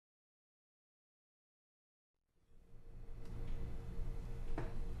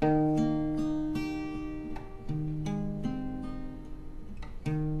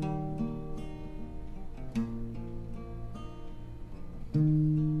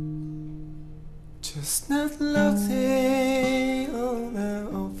Just not losing on the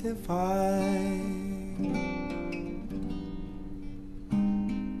open fight.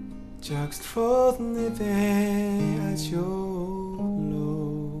 Just for living at your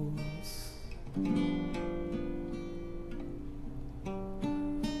lows.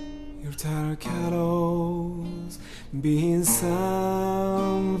 Your tired carols being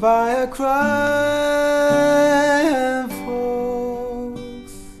sung by a crying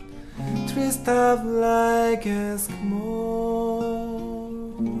folks, dressed up like Eskimo.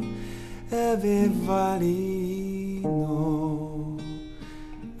 Everybody know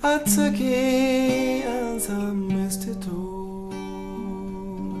a turkey and some mistletoe.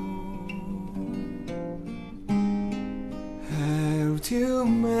 How to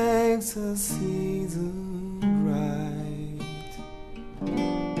make the season right.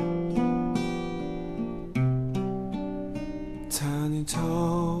 Tiny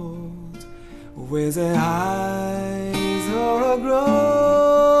toad with their eyes all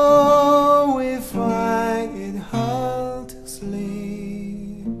aglow, we find it hard to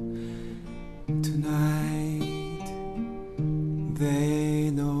sleep tonight. They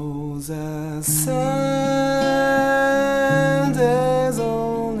know the sun is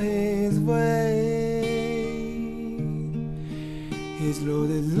on his way. He's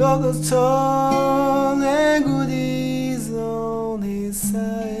loaded of stone and goodies on his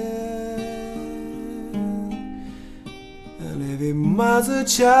side. And every mother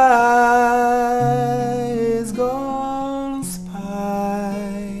child is gone spy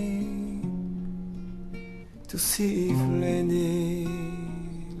to see if Lenny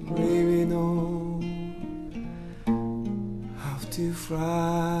really know how to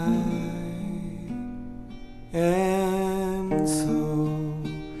fly. And so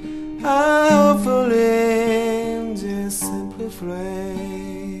I offer him this simple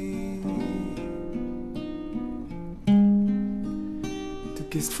phrase to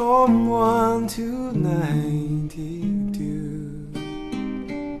kiss from 1 to 92.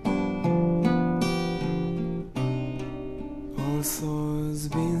 Also has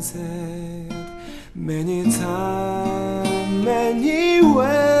been said many times,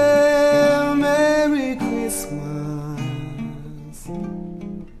 anywhere, Merry Christmas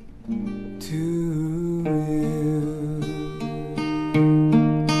to you.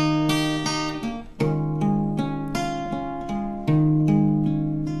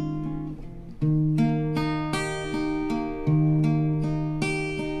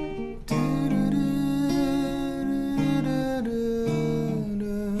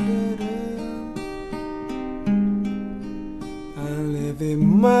 Every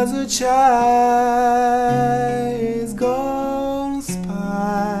mother child is gone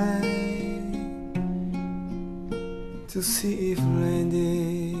spy to see if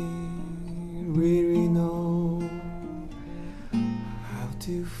Randy really know how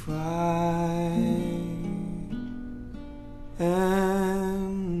to fly.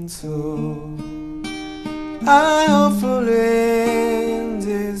 And so I offer him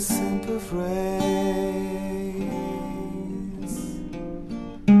this simple phrase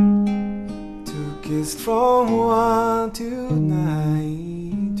to kiss from 1 to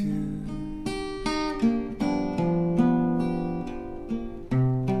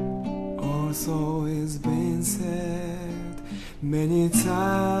 92. Also it's been said many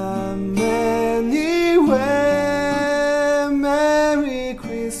times, anywhere, Merry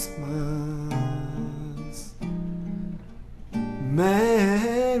Christmas,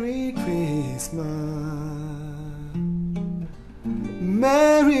 Merry Christmas,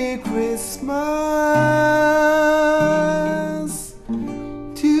 Merry Christmas.